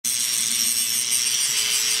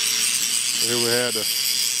Here we had a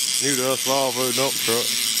new to us Volvo dump truck.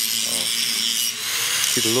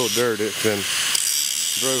 Get a little dirty. It's been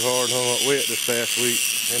drove hard and hung up wet this past week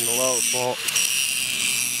in the log swamp.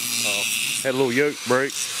 Had a little yoke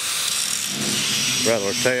break. Rather,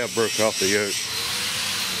 a tab broke off the yoke.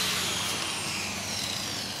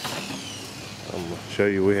 I'm going to show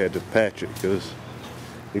you we had to patch it because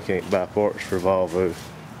you can't buy parts for Volvo.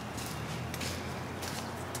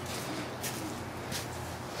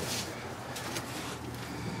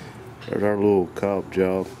 There's our little cob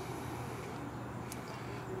job.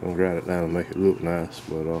 I'm gonna grind it down and make it look nice,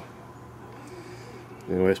 but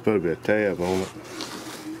anyway, it's supposed to be a tab on it,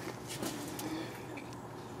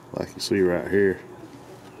 like you see right here,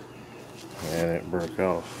 and it broke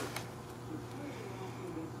off.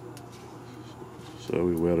 So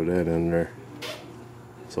we welded that in there.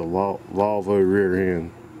 It's a Volvo rear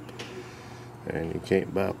end, and you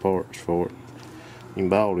can't buy parts for it. You can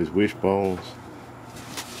buy all these wishbones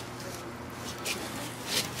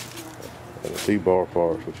and the T-bar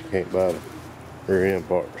parts, but you can't buy the rear end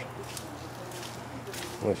parts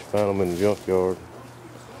unless you find them in the junkyard.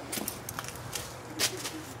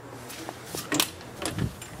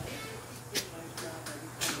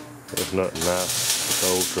 There's nothing nice with the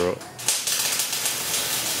old truck.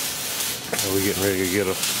 We're getting ready to get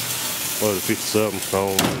a load of 57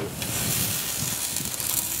 stone with it.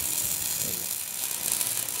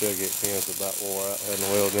 Tailgate pins about wore out, had to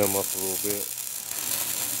weld them up a little bit.